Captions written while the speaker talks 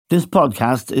This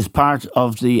podcast is part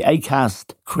of the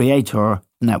Acast Creator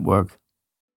Network.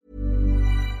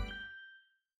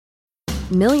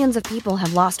 Millions of people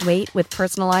have lost weight with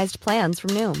personalized plans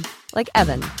from Noom. Like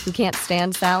Evan, who can't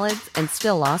stand salads and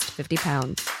still lost 50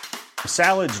 pounds.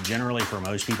 Salads generally for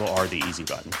most people are the easy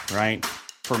button, right?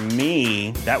 For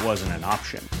me, that wasn't an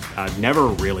option. I never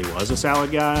really was a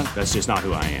salad guy. That's just not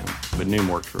who I am. But Noom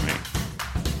worked for me.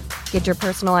 Get your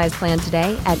personalized plan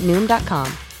today at Noom.com.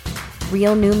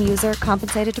 Real Noom user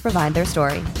compensated to provide their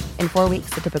story. In 4 weeks,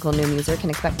 the typical Noom user can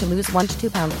expect to lose 1 to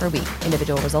 2 pounds per week.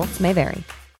 Individual results may vary.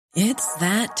 It's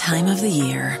that time of the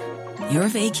year. Your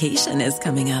vacation is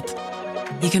coming up.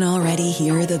 You can already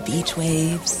hear the beach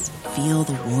waves, feel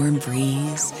the warm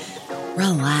breeze,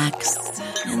 relax,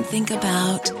 and think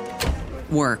about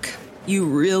work. You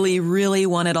really, really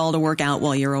want it all to work out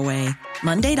while you're away.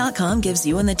 Monday.com gives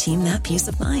you and the team that peace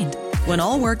of mind. When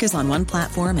all work is on one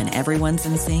platform and everyone's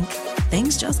in sync,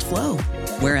 things just flow.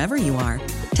 Wherever you are,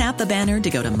 tap the banner to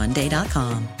go to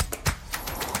Monday.com.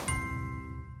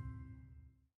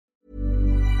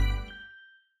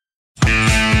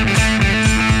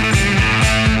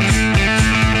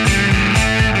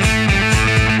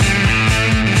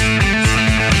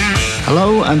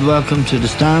 Hello and welcome to The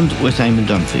Stand with Eamon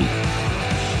Dunphy.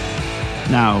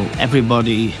 Now,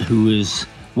 everybody who is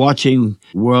watching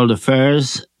world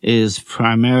affairs is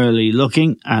primarily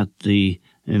looking at the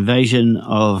invasion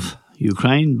of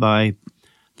Ukraine by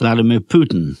Vladimir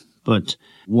Putin. But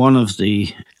one of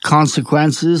the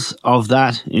consequences of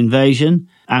that invasion,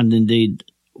 and indeed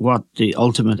what the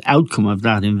ultimate outcome of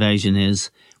that invasion is,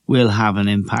 will have an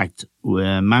impact,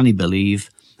 many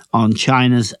believe, on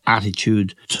China's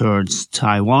attitude towards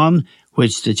Taiwan,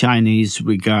 which the Chinese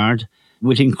regard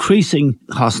with increasing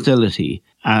hostility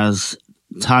as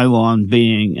Taiwan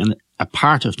being a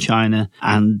part of China,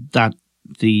 and that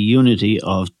the unity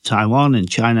of Taiwan and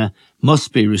China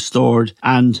must be restored.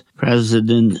 And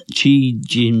President Xi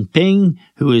Jinping,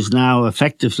 who is now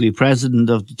effectively president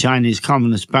of the Chinese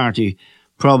Communist Party,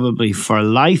 probably for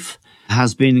life,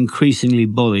 has been increasingly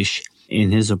bullish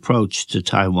in his approach to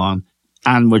Taiwan.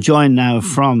 And we're joined now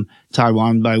from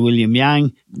Taiwan by William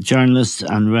Yang, journalist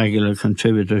and regular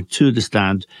contributor to The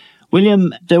Stand.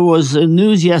 William, there was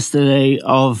news yesterday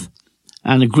of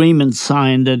an agreement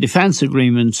signed, a defence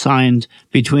agreement signed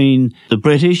between the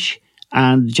British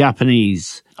and the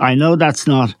Japanese. I know that's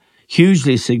not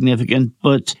hugely significant,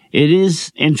 but it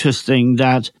is interesting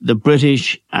that the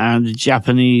British and the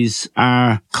Japanese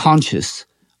are conscious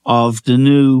of the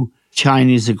new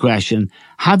Chinese aggression.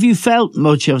 Have you felt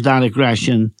much of that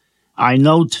aggression? I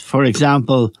note, for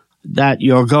example, that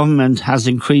your government has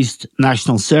increased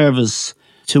national service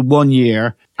to 1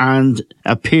 year and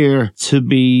appear to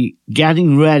be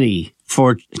getting ready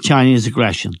for Chinese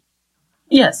aggression.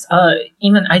 Yes,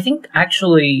 Eamon, I think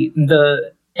actually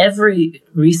every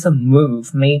recent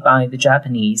move made by the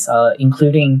Japanese,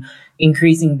 including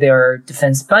increasing their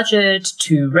defense budget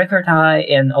to record high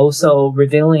and also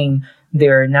revealing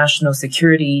their national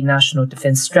security, national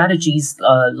defense strategies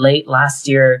late last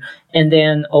year, and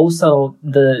then also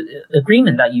the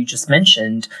agreement that you just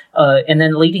mentioned, and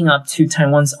then leading up to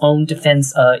Taiwan's own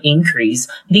defense increase.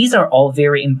 These are all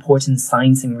very important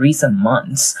signs in recent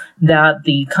months that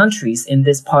the countries in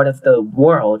this part of the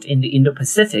world, in the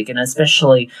Indo-Pacific, and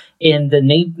especially in the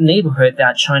neighborhood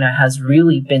that China has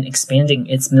really been expanding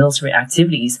its military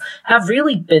activities, have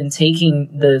really been taking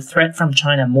the threat from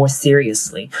China more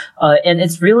seriously. And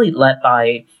it's really led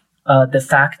by the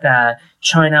fact that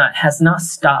China has not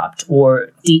stopped or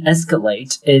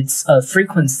de-escalate its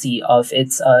frequency of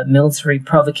its military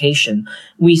provocation.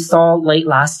 We saw late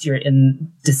last year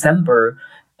in December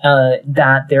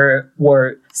that there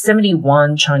were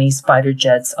 71 Chinese fighter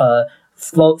jets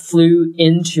flew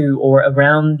into or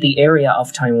around the area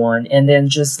of Taiwan. And then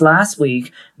just last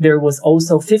week, there was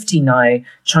also 59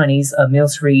 Chinese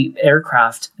military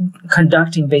aircraft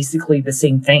conducting basically the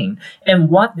same thing. And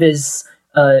what this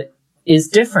is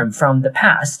different from the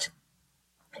past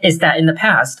is that in the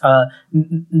past,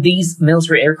 these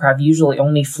military aircraft usually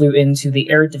only flew into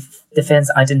the air defense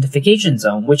identification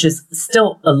zone, which is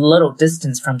still a little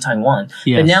distance from Taiwan.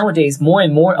 Yes. But nowadays, more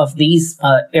and more of these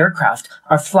aircraft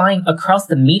are flying across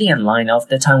the median line of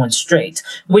the Taiwan Strait,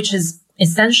 which is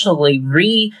essentially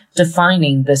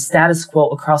redefining the status quo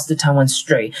across the Taiwan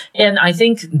Strait. And I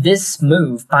think this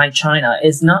move by China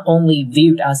is not only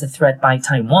viewed as a threat by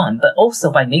Taiwan, but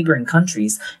also by neighboring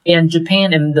countries. And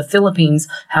Japan and the Philippines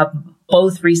have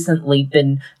both recently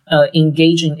been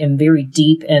engaging in very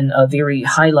deep and very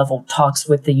high-level talks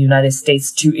with the United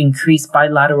States to increase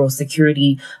bilateral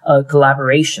security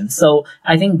collaboration. So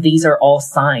I think these are all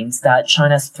signs that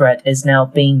China's threat is now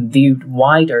being viewed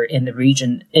wider in the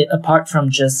region, apart from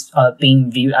just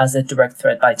being viewed as a direct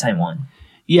threat by Taiwan.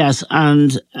 Yes,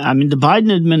 and I mean, the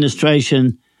Biden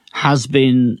administration has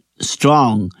been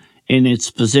strong in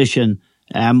its position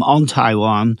on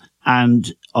Taiwan,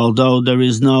 and although there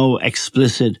is no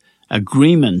explicit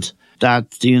agreement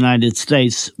that the United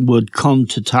States would come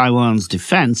to Taiwan's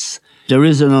defense, there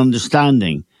is an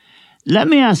understanding. Let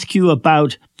me ask you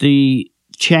about the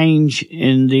change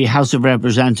in the House of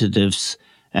Representatives,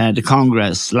 the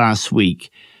Congress last week,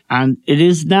 and it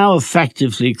is now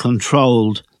effectively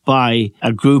controlled by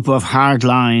a group of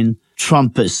hardline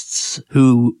Trumpists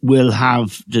who will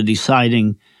have the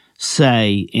deciding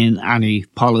say in any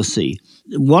policy.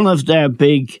 One of their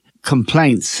big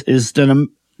complaints is that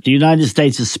the United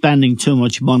States is spending too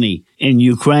much money in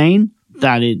Ukraine,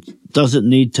 that it doesn't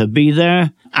need to be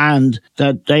there, and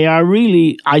that they are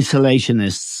really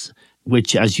isolationists,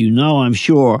 which, as you know, I'm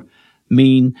sure,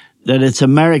 mean that it's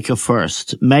America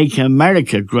first. Make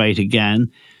America great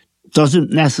again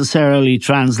doesn't necessarily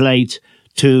translate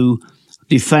to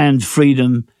defend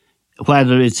freedom,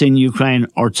 whether it's in Ukraine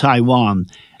or Taiwan.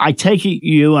 I take it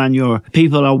you and your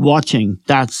people are watching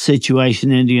that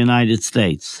situation in the United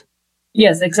States.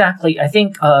 Yes, exactly. I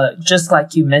think, just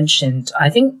like you mentioned, I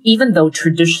think even though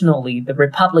traditionally the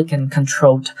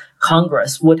Republican-controlled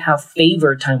Congress would have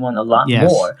favored Taiwan a lot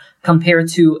more compared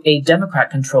to a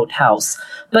Democrat-controlled House.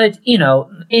 But,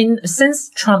 since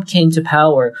Trump came to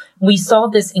power, we saw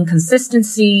this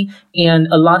inconsistency and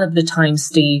a lot of the times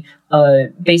the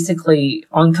basically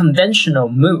unconventional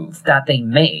move that they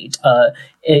made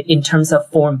in terms of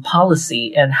foreign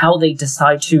policy and how they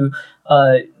decide to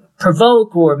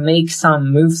provoke or make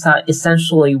some moves that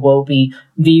essentially will be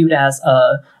viewed as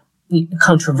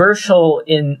controversial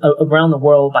around the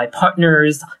world by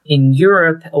partners in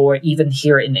Europe or even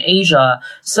here in Asia.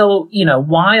 So,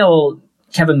 while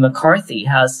Kevin McCarthy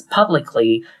has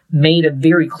publicly made it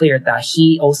very clear that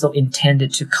he also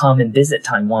intended to come and visit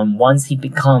Taiwan once he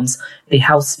becomes the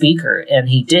House Speaker, and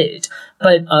he did.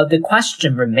 But the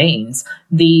question remains,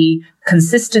 the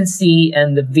consistency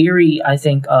and the very,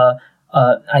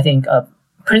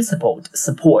 principled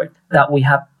support that we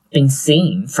have been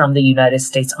seeing from the United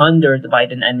States under the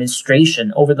Biden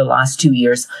administration over the last 2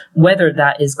 years, whether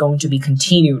that is going to be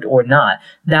continued or not,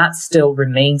 that still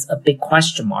remains a big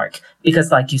question mark.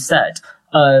 Because like you said,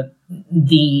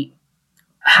 the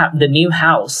new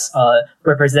House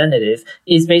representative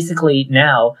is basically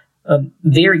now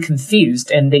very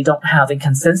confused, and they don't have a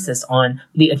consensus on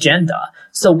the agenda.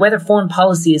 So whether foreign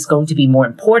policy is going to be more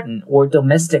important or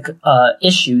domestic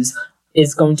issues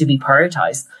is going to be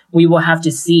prioritized, we will have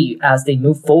to see as they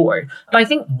move forward. But I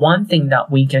think one thing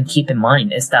that we can keep in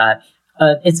mind is that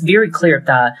it's very clear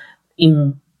that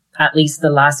in at least the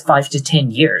last 5 to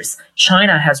 10 years,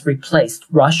 China has replaced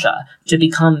Russia to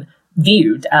become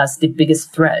viewed as the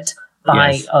biggest threat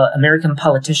by American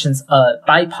politicians,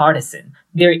 bipartisan.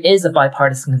 There is a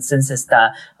bipartisan consensus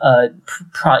that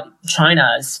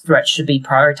China's threat should be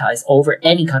prioritized over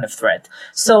any kind of threat.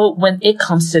 So when it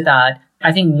comes to that,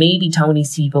 I think maybe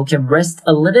Taiwanese people can rest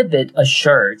a little bit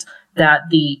assured that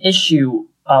the issue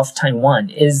of Taiwan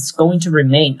is going to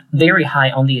remain very high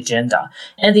on the agenda.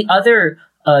 And the other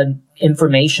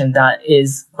information that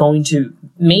is going to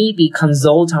maybe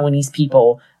console Taiwanese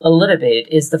people a little bit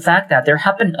is the fact that there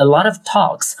have been a lot of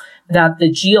talks that the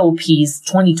GOP's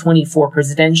 2024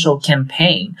 presidential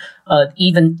campaign,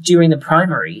 even during the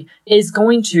primary, is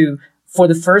going to, for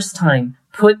the first time,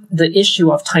 put the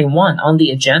issue of Taiwan on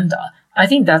the agenda. I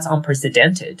think that's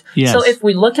unprecedented. Yes. So if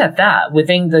we look at that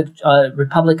within the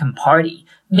Republican Party,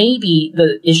 maybe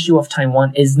the issue of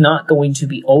Taiwan is not going to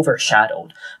be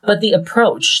overshadowed. But the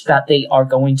approach that they are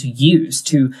going to use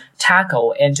to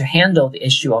tackle and to handle the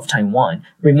issue of Taiwan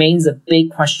remains a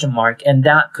big question mark, and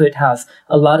that could have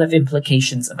a lot of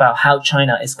implications about how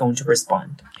China is going to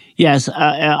respond. Yes,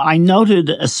 I noted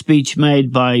a speech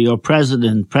made by your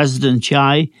president, President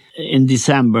Chai, in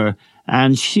December,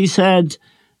 and she said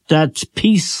that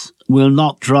peace will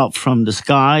not drop from the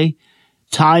sky.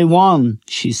 Taiwan,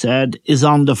 she said, is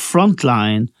on the front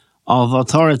line of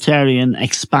authoritarian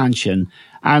expansion.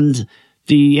 And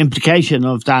the implication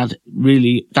of that,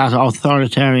 really, that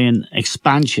authoritarian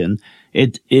expansion,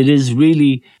 it is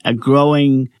really a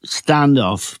growing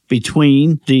standoff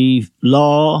between the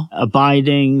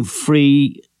law-abiding,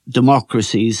 free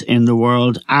democracies in the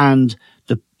world and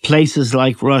the places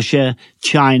like Russia,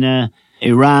 China,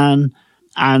 Iran,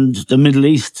 and the Middle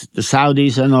East, the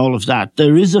Saudis and all of that,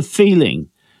 there is a feeling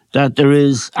that there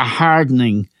is a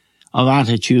hardening of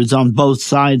attitudes on both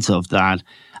sides of that.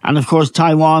 And of course,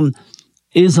 Taiwan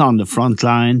is on the front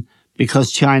line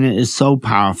because China is so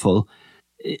powerful.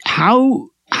 How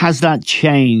has that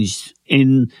changed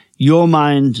in your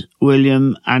mind,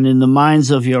 William, and in the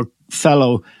minds of your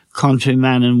fellow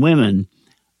countrymen and women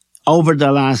over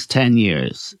the last 10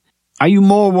 years? Are you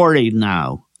more worried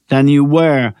now than you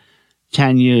were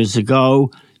 10 years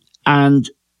ago? And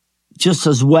just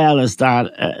as well as that,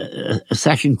 a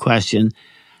second question,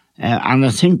 and I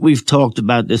think we've talked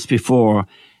about this before,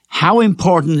 how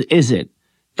important is it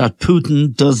that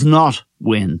Putin does not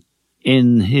win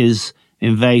in his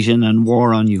invasion and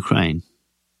war on Ukraine?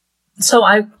 So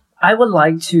I would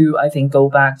like to, I think, go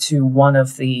back to one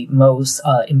of the most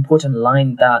important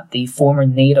lines that the former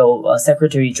NATO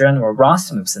Secretary General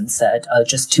Rasmussen said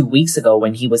just 2 weeks ago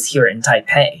when he was here in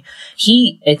Taipei.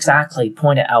 He exactly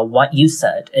pointed out what you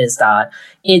said, is that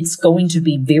it's going to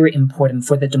be very important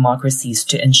for the democracies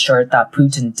to ensure that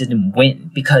Putin didn't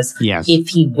win, because if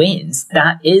he wins,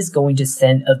 that is going to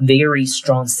send a very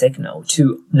strong signal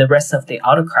to the rest of the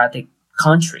autocratic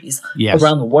countries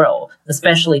around the world,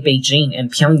 especially Beijing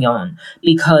and Pyongyang,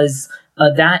 because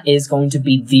that is going to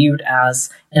be viewed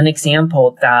as an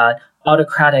example that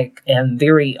autocratic and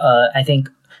very, I think,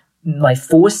 like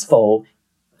forceful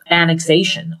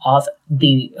annexation of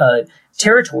the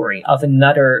territory of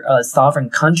another sovereign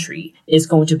country is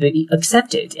going to be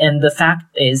accepted. And the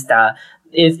fact is that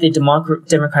if the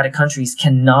democratic countries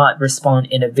cannot respond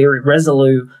in a very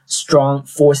resolute, strong,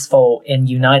 forceful, and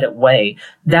united way,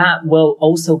 that will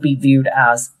also be viewed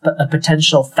as a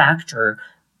potential factor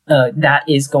that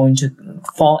is going to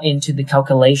fall into the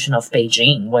calculation of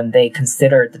Beijing when they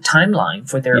consider the timeline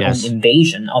for their own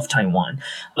invasion of Taiwan.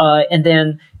 And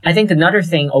then I think another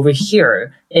thing over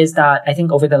here is that I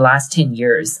think over the last 10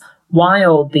 years,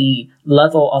 while the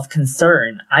level of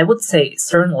concern, I would say,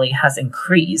 certainly has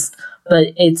increased,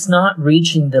 but it's not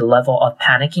reaching the level of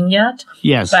panicking yet.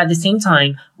 Yes. But at the same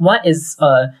time, what is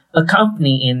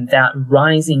accompanying that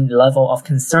rising level of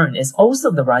concern is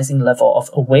also the rising level of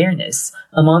awareness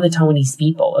among the Taiwanese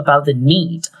people about the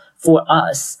need for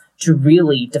us to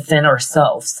really defend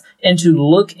ourselves and to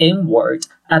look inward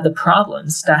at the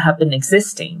problems that have been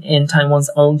existing in Taiwan's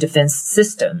own defense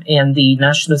system and the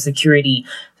national security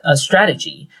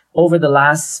strategy over the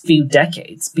last few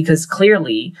decades. Because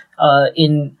clearly,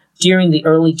 during the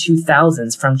early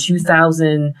 2000s, from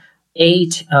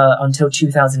 2008 until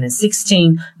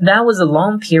 2016, that was a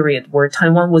long period where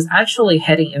Taiwan was actually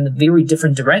heading in a very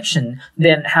different direction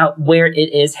than where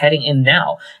it is heading in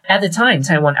now. At the time,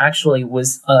 Taiwan actually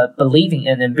was believing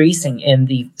and embracing in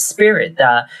the spirit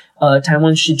that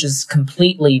Taiwan should just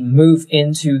completely move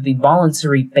into the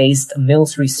voluntary-based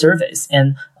military service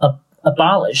and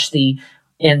abolish the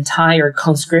entire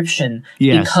conscription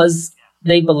because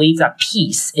they believe that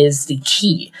peace is the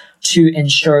key to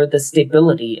ensure the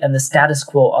stability and the status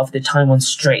quo of the Taiwan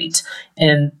Strait.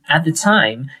 And at the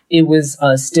time, it was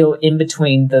still in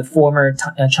between the former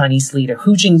Chinese leader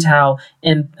Hu Jintao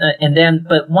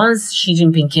but once Xi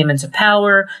Jinping came into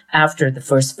power after the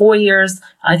first 4 years,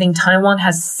 I think Taiwan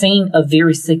has seen a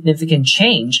very significant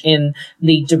change in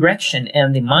the direction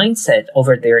and the mindset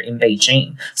over there in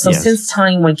Beijing. So since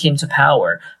Taiwan came to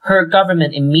power, her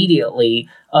government immediately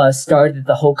started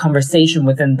the whole conversation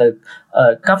within the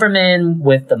government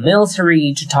with the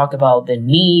military to talk about the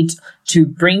need to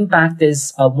bring back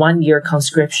this 1-year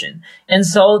conscription. And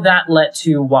so that led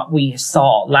to what we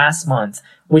saw last month,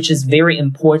 which is very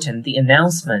important, the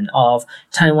announcement of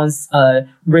Taiwan's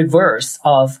reverse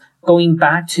of going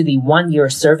back to the 1-year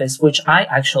service, which I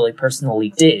actually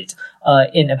personally did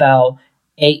in about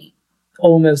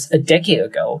almost a decade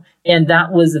ago. And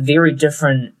that was a very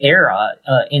different era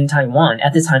in Taiwan.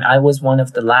 At the time, I was one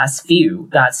of the last few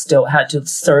that still had to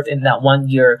serve in that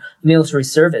 1-year military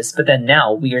service. But then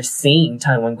now we are seeing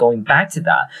Taiwan going back to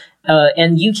that.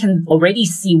 And you can already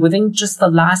see within just the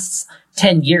last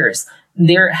 10 years,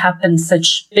 there have been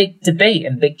such big debate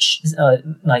and big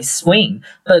swing.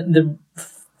 But the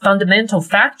fundamental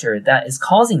factor that is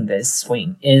causing this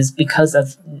swing is because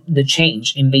of the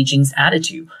change in Beijing's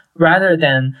attitude, rather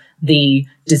than the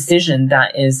decision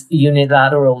that is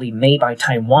unilaterally made by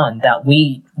Taiwan that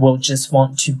we will just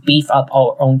want to beef up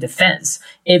our own defense.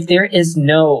 If there is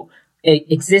no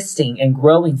existing and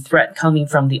growing threat coming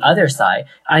from the other side,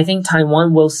 I think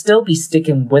Taiwan will still be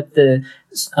sticking with the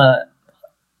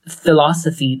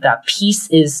philosophy that peace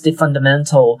is the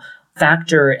fundamental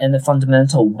factor and the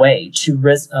fundamental way to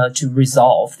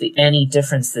resolve any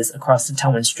differences across the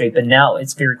Taiwan Strait. But now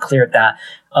it's very clear that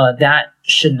that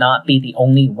should not be the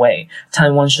only way.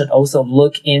 Taiwan should also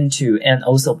look into and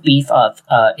also beef up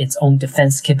its own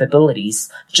defense capabilities,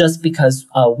 just because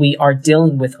we are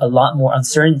dealing with a lot more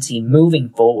uncertainty moving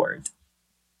forward.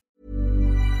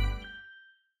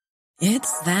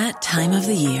 It's that time of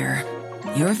the year.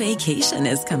 Your vacation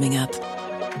is coming up.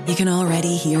 You can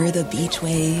already hear the beach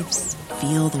waves,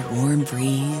 feel the warm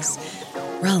breeze,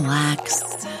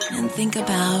 relax, and think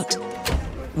about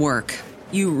work.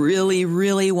 You really,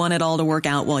 really want it all to work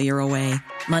out while you're away.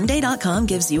 Monday.com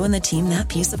gives you and the team that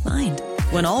peace of mind.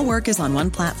 When all work is on one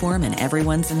platform and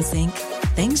everyone's in sync,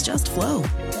 things just flow.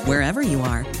 Wherever you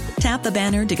are, tap the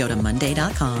banner to go to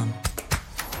Monday.com.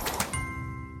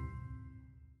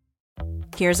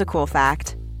 Here's a cool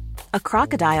fact. A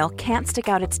crocodile can't stick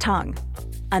out its tongue.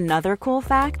 Another cool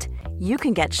fact, you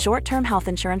can get short-term health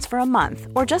insurance for a month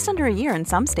or just under a year in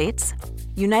some states.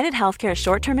 United Healthcare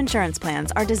short-term insurance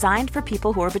plans are designed for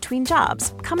people who are between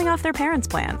jobs, coming off their parents'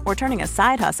 plan, or turning a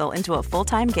side hustle into a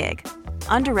full-time gig.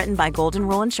 Underwritten by Golden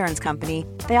Rule Insurance Company,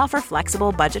 they offer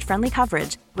flexible, budget-friendly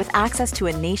coverage with access to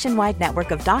a nationwide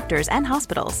network of doctors and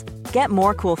hospitals. Get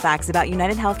more cool facts about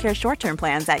United Healthcare short-term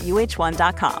plans at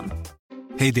uh1.com.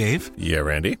 Hey, Dave. Yeah,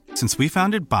 Randy. Since we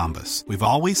founded Bombas, we've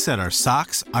always said our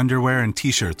socks, underwear, and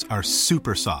T-shirts are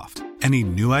super soft. Any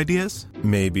new ideas?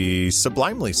 Maybe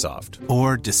sublimely soft.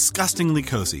 Or disgustingly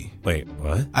cozy. Wait,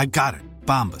 what? I got it.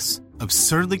 Bombas.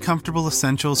 Absurdly comfortable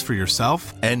essentials for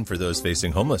yourself and for those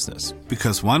facing homelessness.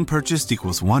 Because one purchased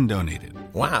equals one donated.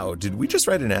 Wow, did we just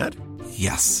write an ad?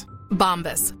 Yes.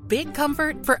 Bombas. Big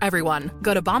comfort for everyone.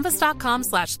 Go to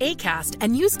bombas.com/ACAST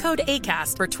and use code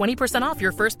ACAST for 20% off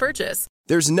your first purchase.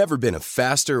 There's never been a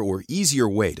faster or easier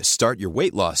way to start your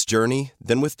weight loss journey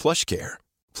than with PlushCare.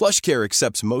 PlushCare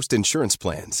accepts most insurance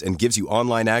plans and gives you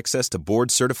online access to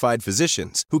board-certified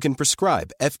physicians who can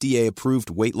prescribe FDA-approved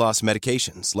weight loss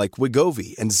medications like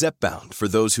Wegovy and Zepbound for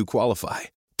those who qualify.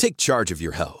 Take charge of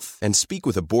your health and speak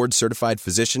with a board-certified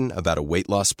physician about a weight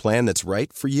loss plan that's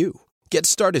right for you. Get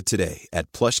started today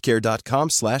at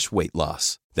plushcare.com/weight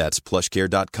loss. That's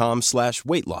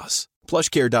plushcare.com/weight loss.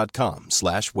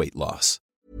 plushcare.com/weight loss.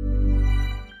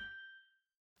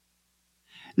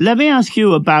 Let me ask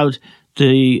you about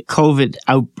the COVID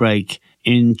outbreak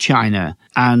in China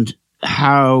and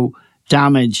how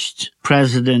damaged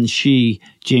President Xi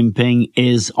Jinping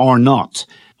is or not.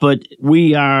 But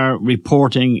we are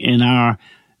reporting in our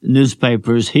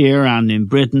newspapers here and in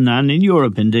Britain and in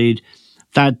Europe indeed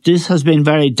that this has been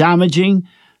very damaging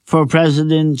for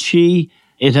President Xi.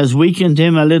 It has weakened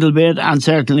him a little bit and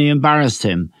certainly embarrassed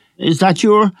him. Is that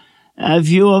your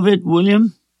view of it,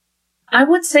 William? I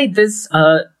would say this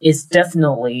is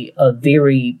definitely a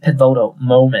very pivotal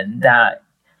moment that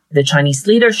the Chinese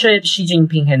leadership, Xi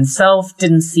Jinping himself,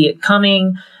 didn't see it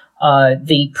coming.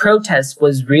 The protest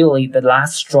was really the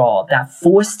last straw that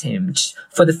forced him,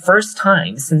 for the first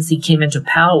time since he came into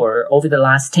power over the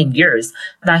last 10 years,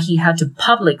 that he had to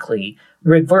publicly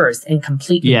reverse and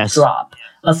completely drop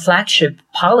a flagship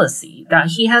policy that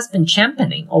he has been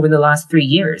championing over the last 3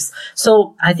 years.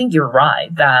 So I think you're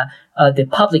right that the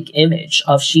public image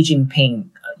of Xi Jinping,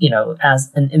 as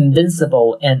an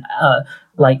invincible and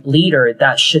leader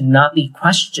that should not be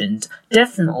questioned,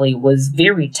 definitely was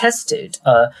very tested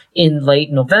in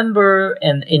late November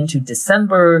and into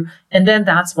December. And then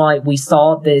that's why we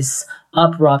saw this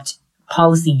abrupt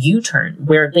policy U-turn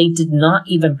where they did not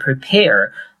even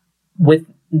prepare with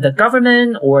the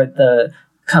government or the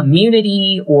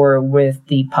community or with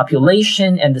the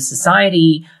population and the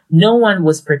society. No one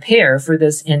was prepared for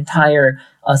this entire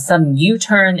sudden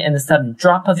U-turn and the sudden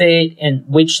drop of it, and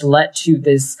which led to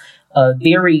this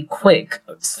very quick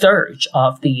surge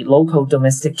of the local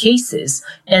domestic cases,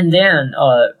 and then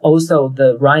also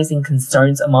the rising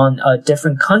concerns among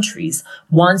different countries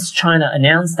once China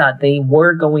announced that they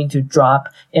were going to drop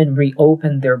and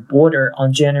reopen their border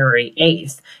on January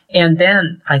 8th. And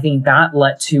then I think that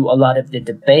led to a lot of the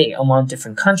debate among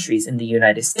different countries in the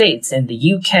United States and the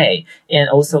UK and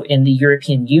also in the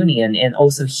European Union and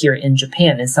also here in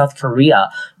Japan and South Korea,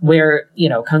 where,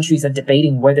 countries are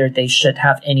debating whether they should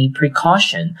have any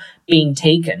precaution being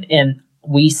taken. And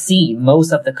we see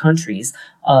most of the countries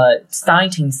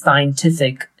citing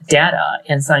scientific data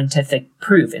and scientific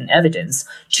proof and evidence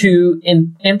to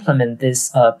implement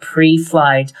this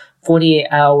pre-flight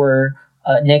 48-hour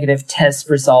negative test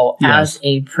result as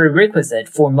a prerequisite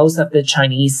for most of the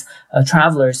Chinese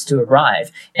travelers to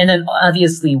arrive. And then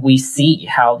obviously we see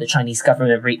how the Chinese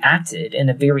government reacted in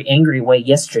a very angry way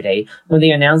yesterday when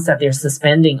they announced that they're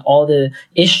suspending all the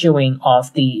issuing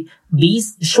of the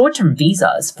short-term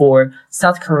visas for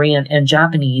South Korean and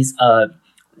Japanese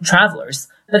travelers.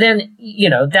 But then,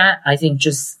 that I think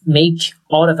just make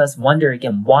all of us wonder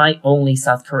again, why only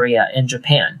South Korea and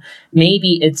Japan?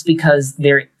 Maybe it's because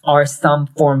there are some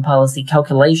foreign policy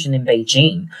calculation in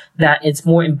Beijing that it's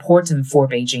more important for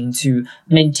Beijing to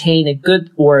maintain a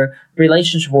good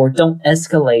relationship or don't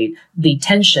escalate the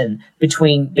tension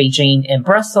between Beijing and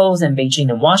Brussels and Beijing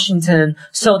and Washington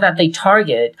so that they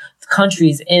target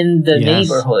countries in the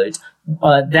neighborhood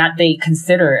that they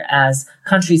consider as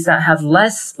countries that have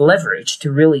less leverage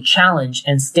to really challenge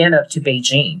and stand up to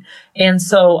Beijing. And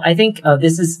so I think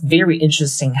this is very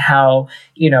interesting how,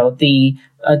 the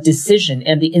decision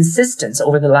and the insistence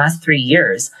over the last 3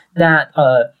 years that,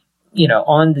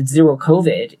 on the zero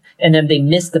COVID, and then they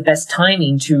missed the best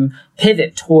timing to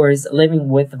pivot towards living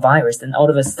with the virus. And all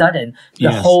of a sudden,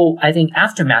 the whole, I think,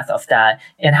 aftermath of that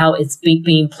and how it's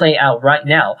being played out right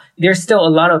now, there's still a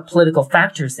lot of political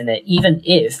factors in it, even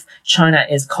if China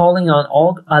is calling on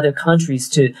all other countries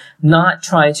to not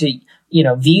try to,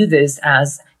 view this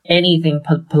as anything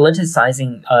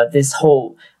politicizing this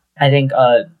whole, I think,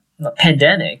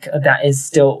 pandemic that is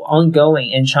still ongoing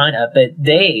in China, but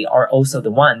they are also the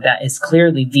one that is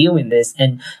clearly viewing this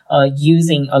and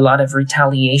using a lot of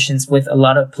retaliations with a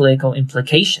lot of political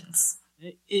implications.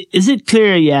 Is it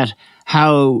clear yet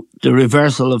how the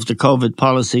reversal of the COVID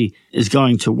policy is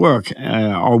going to work,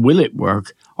 or will it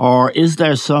work? Or is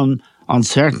there some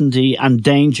uncertainty and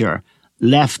danger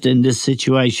left in this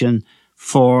situation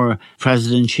for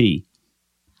President Xi?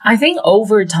 I think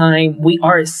over time, we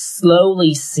are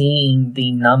slowly seeing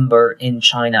the number in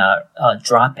China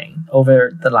dropping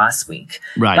over the last week.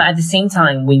 Right. But at the same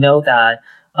time, we know that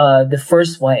the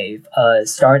first wave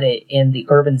started in the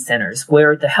urban centers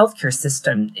where the healthcare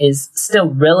system is still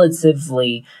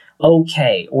relatively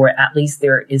okay, or at least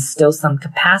there is still some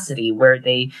capacity where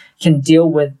they can deal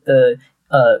with the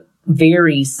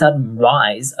very sudden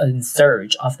rise and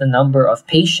surge of the number of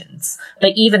patients.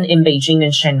 But even in Beijing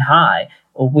and Shanghai,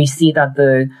 we see that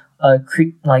the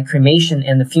cremation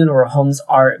and the funeral homes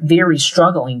are very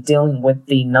struggling dealing with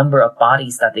the number of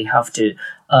bodies that they have to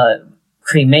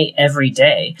cremate every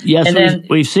day. Yes, and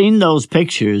we've seen those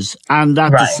pictures, and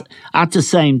at the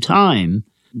same time,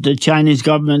 the Chinese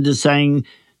government is saying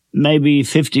maybe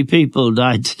 50 people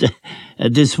died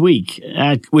this week,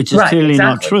 which is clearly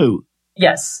not true.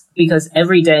 Yes, because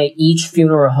every day each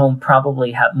funeral home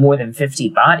probably had more than 50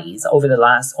 bodies over the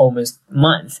last almost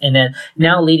month. And then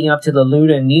now leading up to the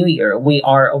Lunar New Year, we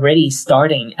are already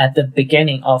starting at the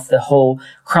beginning of the whole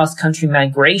cross-country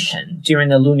migration during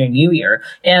the Lunar New Year.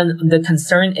 And the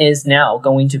concern is now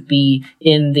going to be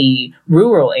in the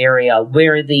rural area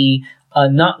where the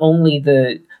not only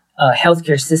the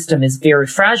healthcare system is very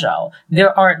fragile.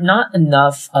 There are not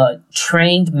enough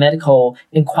trained medical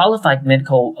and qualified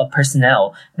medical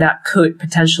personnel that could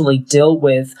potentially deal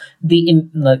with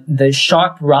the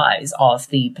sharp rise of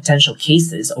the potential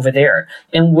cases over there.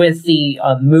 And with the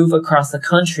move across the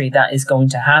country that is going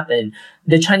to happen,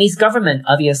 the Chinese government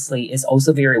obviously is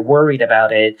also very worried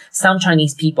about it. Some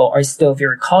Chinese people are still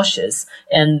very cautious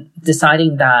and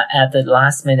deciding that at the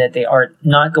last minute they are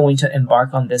not going to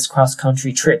embark on this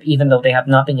cross-country trip, even though they have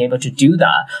not been able to do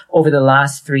that over the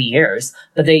last 3 years.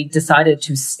 But they decided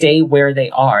to stay where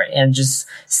they are and just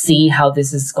see how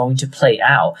this is going to play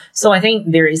out. So I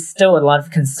think there is still a lot of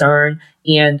concern,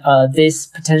 and this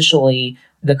potentially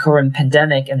the current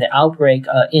pandemic and the outbreak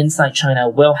inside China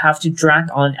will have to drag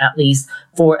on at least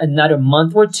for another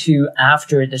month or two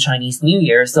after the Chinese New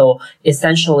Year. So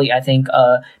essentially, I think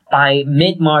by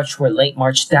mid-March or late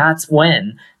March, that's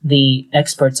when the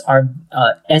experts are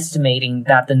estimating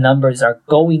that the numbers are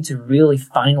going to really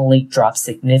finally drop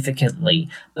significantly.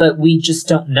 But we just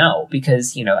don't know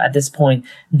because, at this point,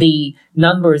 the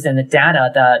numbers and the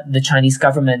data that the Chinese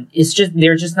government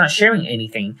they're just not sharing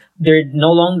anything. They're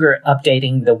no longer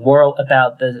updating the world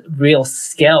about the real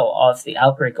scale of the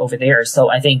outbreak over there. So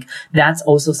I think that's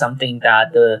also something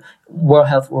that the World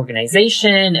Health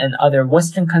Organization and other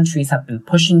Western countries have been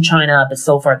pushing China, but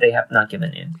so far they have not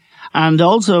given in. And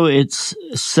also it's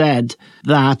said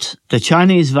that the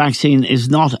Chinese vaccine is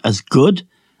not as good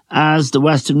as the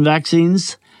Western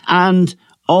vaccines, and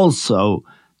also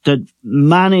that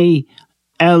many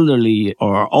elderly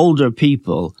or older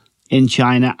people in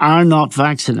China are not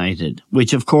vaccinated,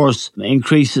 which of course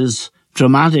increases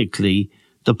dramatically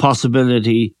the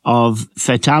possibility of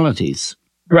fatalities.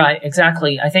 Right,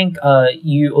 exactly. I think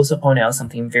you also point out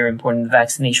something very important, the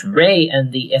vaccination rate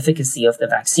and the efficacy of the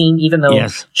vaccine, even though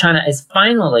China is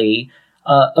finally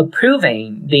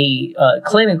approving the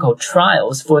clinical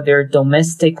trials for their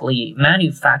domestically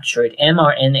manufactured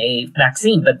mRNA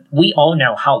vaccine. But we all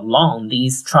know how long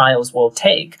these trials will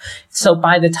take. So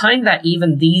by the time that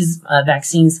even these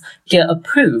vaccines get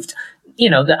approved,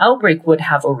 the outbreak would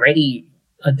have already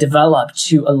developed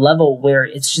to a level where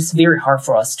it's just very hard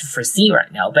for us to foresee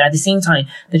right now. But at the same time,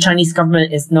 the Chinese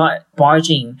government is not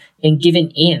barging and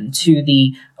giving in to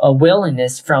the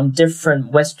willingness from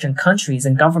different Western countries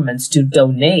and governments to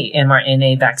donate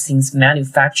mRNA vaccines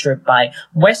manufactured by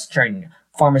Western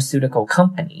pharmaceutical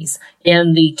companies.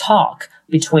 And the talk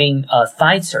between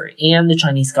Pfizer and the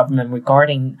Chinese government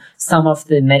regarding some of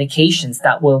the medications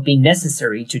that will be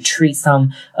necessary to treat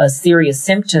some serious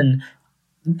symptom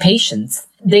patients,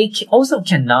 they also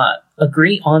cannot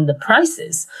agree on the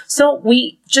prices. So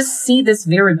we just see this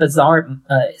very bizarre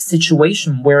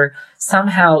situation where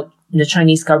somehow the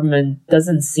Chinese government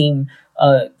doesn't seem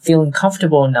feeling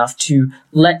comfortable enough to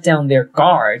let down their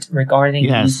guard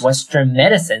regarding these Western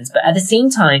medicines. But at the same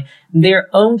time, their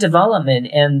own development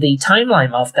and the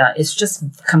timeline of that is just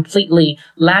completely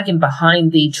lagging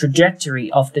behind the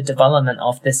trajectory of the development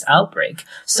of this outbreak.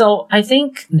 So I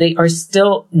think they are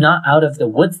still not out of the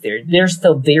woods there. They're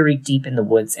still very deep in the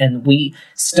woods, and we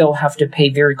still have to pay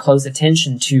very close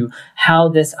attention to how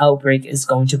this outbreak is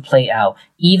going to play out,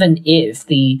 even if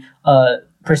the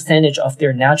percentage of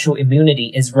their natural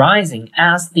immunity is rising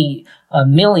as the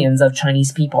millions of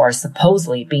Chinese people are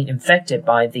supposedly being infected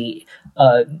by the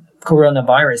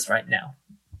coronavirus right now.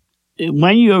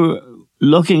 When you're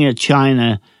looking at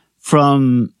China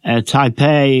from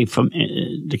Taipei, from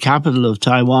the capital of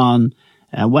Taiwan,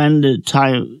 when the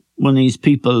Taiwanese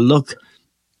people look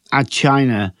at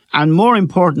China, and more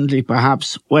importantly,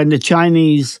 perhaps, when the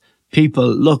Chinese people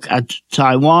look at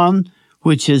Taiwan,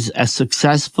 which is a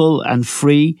successful and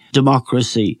free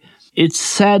democracy. It's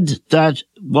said that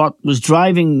what was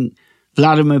driving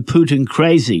Vladimir Putin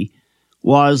crazy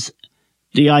was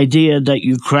the idea that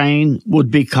Ukraine would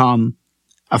become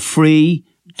a free,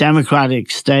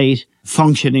 democratic state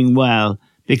functioning well,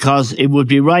 because it would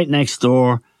be right next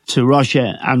door to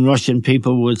Russia, and Russian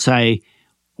people would say,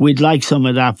 we'd like some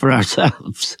of that for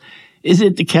ourselves. Is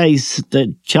it the case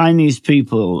that Chinese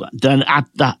people, that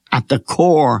at the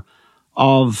core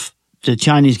of the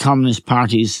Chinese Communist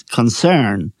Party's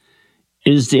concern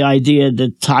is the idea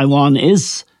that Taiwan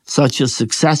is such a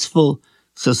successful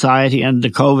society, and the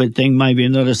COVID thing might be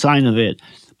another sign of it,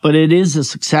 but it is a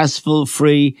successful,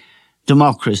 free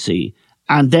democracy,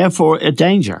 and therefore a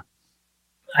danger?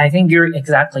 I think you're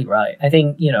exactly right. I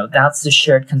think, that's the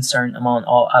shared concern among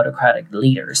all autocratic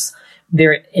leaders.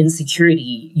 Their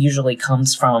insecurity usually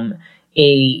comes from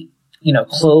a,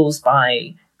 close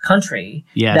by country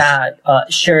that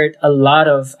shared a lot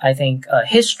of, I think,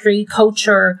 history,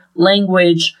 culture,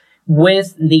 language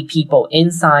with the people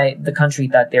inside the country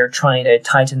that they're trying to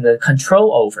tighten the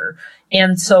control over.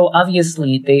 And so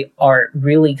obviously they are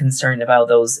really concerned about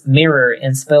those mirror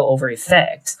and spillover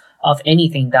effects of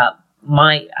anything that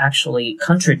might actually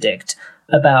contradict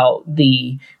about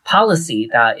the policy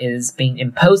that is being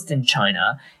imposed in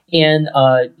China. And,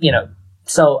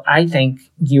 so I think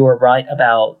you are right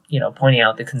about, pointing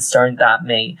out the concern that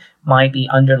might be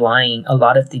underlying a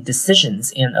lot of the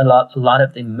decisions and a lot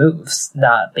of the moves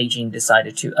that Beijing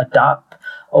decided to adopt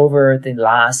over the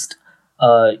last,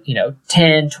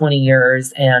 10, 20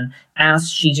 years. And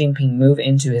as Xi Jinping moved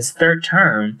into his third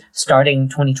term, starting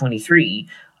 2023,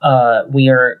 we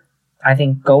are, I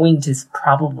think, going to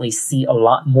probably see a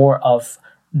lot more of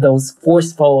those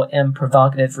forceful and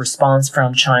provocative response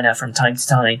from China from time to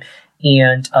time.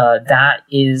 And that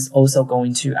is also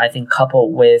going to, I think,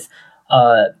 couple with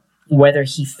whether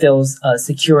he feels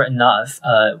secure enough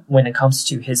when it comes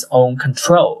to his own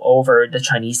control over the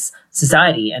Chinese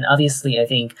society. And obviously, I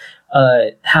think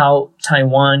how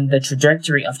the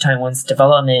trajectory of Taiwan's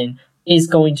development is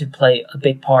going to play a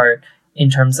big part in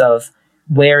terms of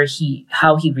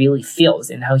how he really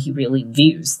feels and how he really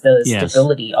views the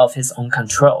stability of his own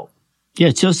control. Yeah,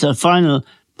 just a final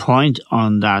point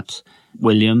on that,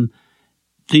 William.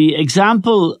 The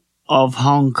example of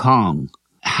Hong Kong,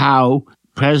 how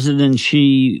President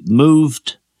Xi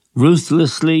moved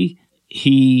ruthlessly.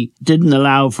 He didn't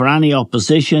allow for any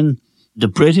opposition. The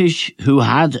British, who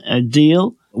had a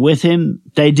deal with him,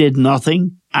 they did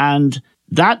nothing. And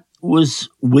that was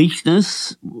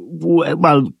weakness.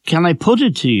 Well, can I put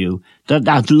it to you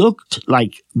that looked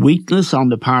like weakness on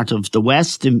the part of the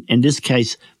West, in this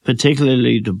case,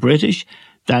 particularly the British,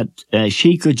 that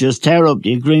she could just tear up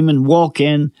the agreement, walk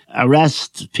in,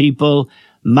 arrest people,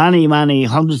 many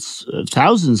hundreds of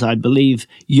thousands, I believe,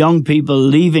 young people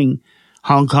leaving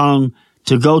Hong Kong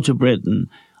to go to Britain.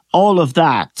 All of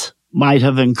that might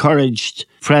have encouraged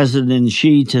President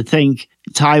Xi to think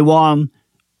Taiwan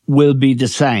will be the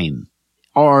same.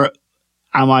 Or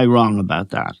am I wrong about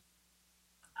that?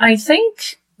 I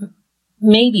think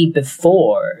maybe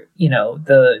before,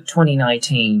 the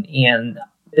 2019 and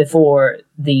before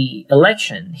the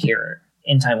election here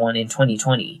in Taiwan in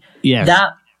 2020, yes,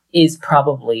 that is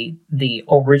probably the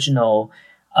original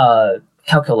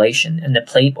calculation and the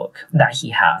playbook that he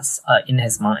has in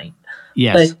his mind.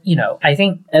 Yes. But, I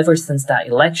think ever since that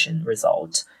election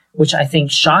result, which I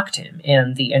think shocked him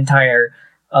and the entire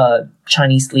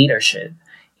Chinese leadership,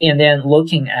 and then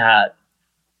looking at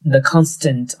the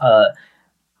constant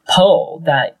poll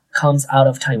that comes out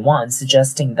of Taiwan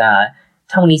suggesting that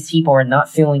Taiwanese people are not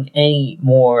feeling any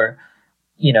more,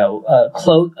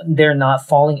 they're not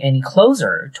falling any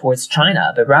closer towards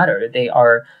China, but rather they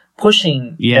are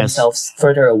pushing themselves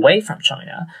further away from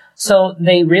China. So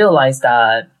they realize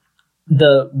that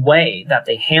the way that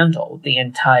they handled the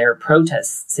entire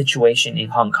protest situation in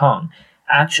Hong Kong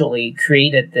actually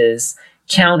created this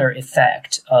counter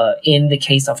effect in the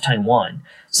case of Taiwan.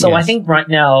 So I think right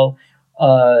now,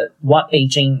 what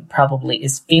Beijing probably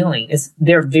is feeling is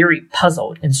they're very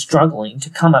puzzled and struggling to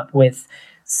come up with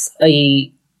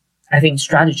a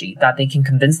strategy that they can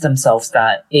convince themselves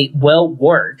that it will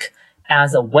work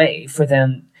as a way for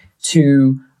them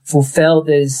to fulfill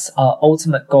this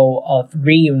ultimate goal of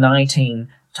reuniting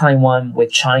Taiwan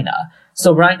with China.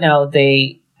 So right now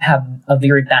they have a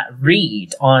very bad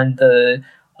read on the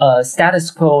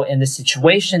status quo and the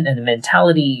situation and the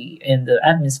mentality and the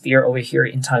atmosphere over here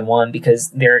in Taiwan because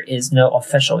there is no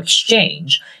official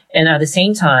exchange. And at the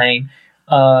same time,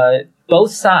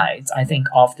 both sides, I think,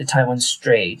 of the Taiwan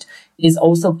Strait is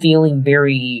also feeling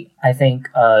very,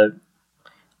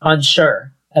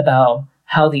 unsure about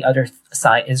how the other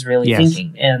side is really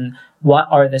thinking and what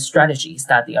are the strategies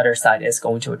that the other side is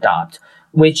going to adopt,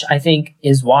 which I think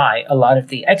is why a lot of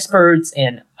the experts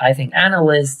and I think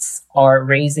analysts are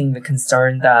raising the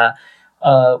concern that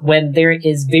when there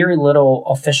is very little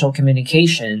official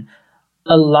communication,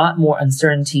 a lot more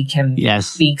uncertainty can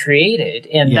be created,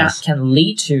 and that can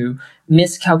lead to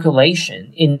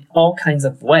miscalculation in all kinds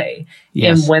of way.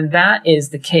 And when that is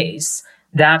the case,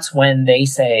 that's when they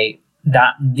say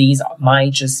that these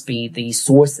might just be the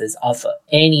sources of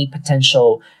any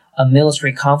potential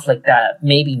military conflict that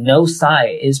maybe no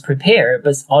side is prepared,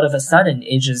 but all of a sudden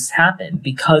it just happened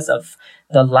because of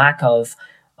the lack of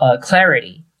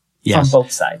clarity from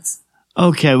both sides.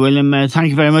 Okay, William, thank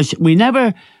you very much. We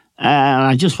never,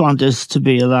 I just want this to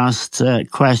be a last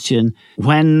question.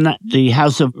 When the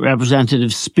House of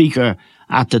Representatives Speaker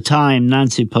at the time,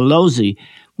 Nancy Pelosi,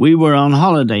 we were on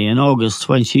holiday in August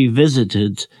when she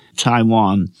visited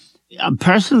Taiwan.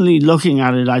 Personally, looking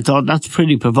at it, I thought that's a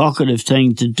pretty provocative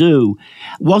thing to do.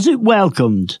 Was it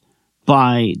welcomed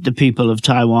by the people of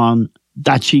Taiwan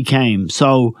that she came?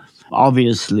 So,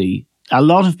 obviously, a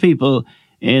lot of people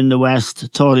in the West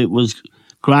thought it was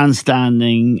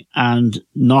grandstanding and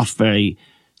not very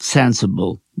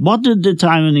sensible. What did the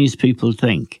Taiwanese people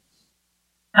think?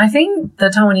 I think the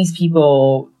Taiwanese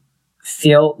people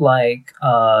feel like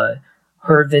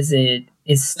her visit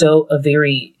is still a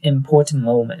very important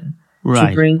moment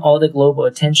to bring all the global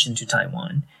attention to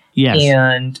Taiwan. Yes.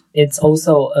 And it's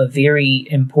also a very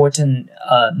important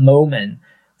moment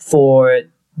for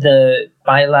the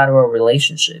bilateral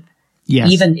relationship. Yes.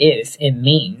 Even if it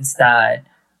means that,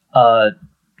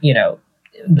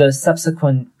 the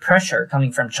subsequent pressure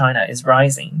coming from China is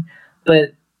rising.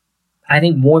 But I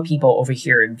think more people over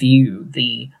here view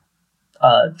the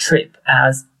trip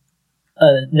as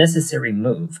a necessary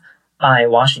move by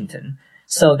Washington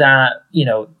so that,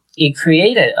 it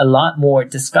created a lot more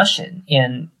discussion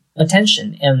and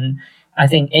attention and I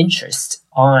think interest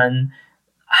on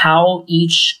how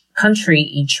each country,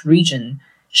 each region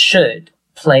should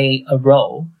play a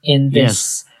role in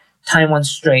this Taiwan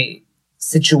Strait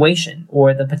situation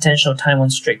or the potential Taiwan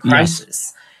Strait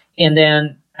crisis. And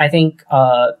then I think,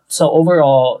 so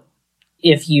overall,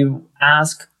 if you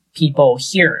ask people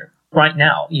here right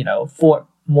now, for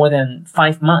more than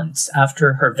 5 months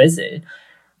after her visit,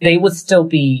 they would still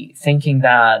be thinking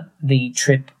that the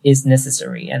trip is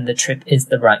necessary and the trip is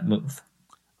the right move.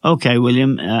 Okay,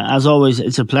 William, as always,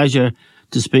 it's a pleasure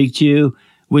to speak to you.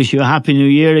 Wish you a Happy New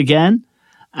Year again.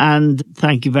 And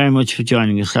thank you very much for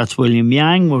joining us. That's William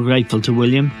Yang. We're grateful to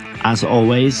William, as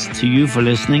always, to you for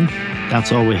listening.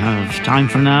 That's all we have time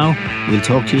for now. We'll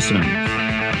talk to you soon.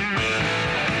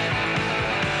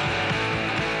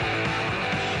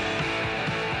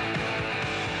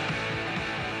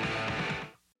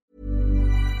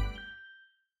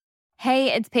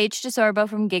 Hey, it's Paige DeSorbo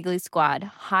from Giggly Squad.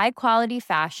 High quality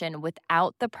fashion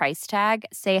without the price tag.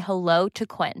 Say hello to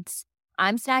Quince.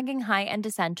 I'm snagging high-end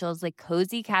essentials like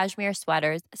cozy cashmere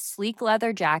sweaters, sleek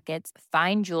leather jackets,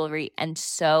 fine jewelry, and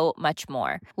so much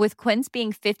more. With Quince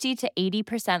being 50 to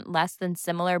 80% less than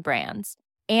similar brands.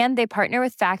 And they partner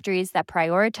with factories that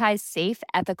prioritize safe,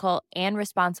 ethical, and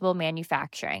responsible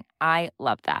manufacturing. I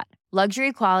love that.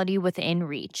 Luxury quality within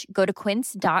reach. Go to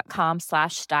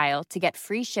quince.com/style to get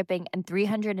free shipping and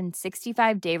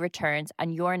 365-day returns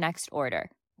on your next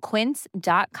order.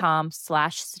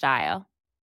 Quince.com/style.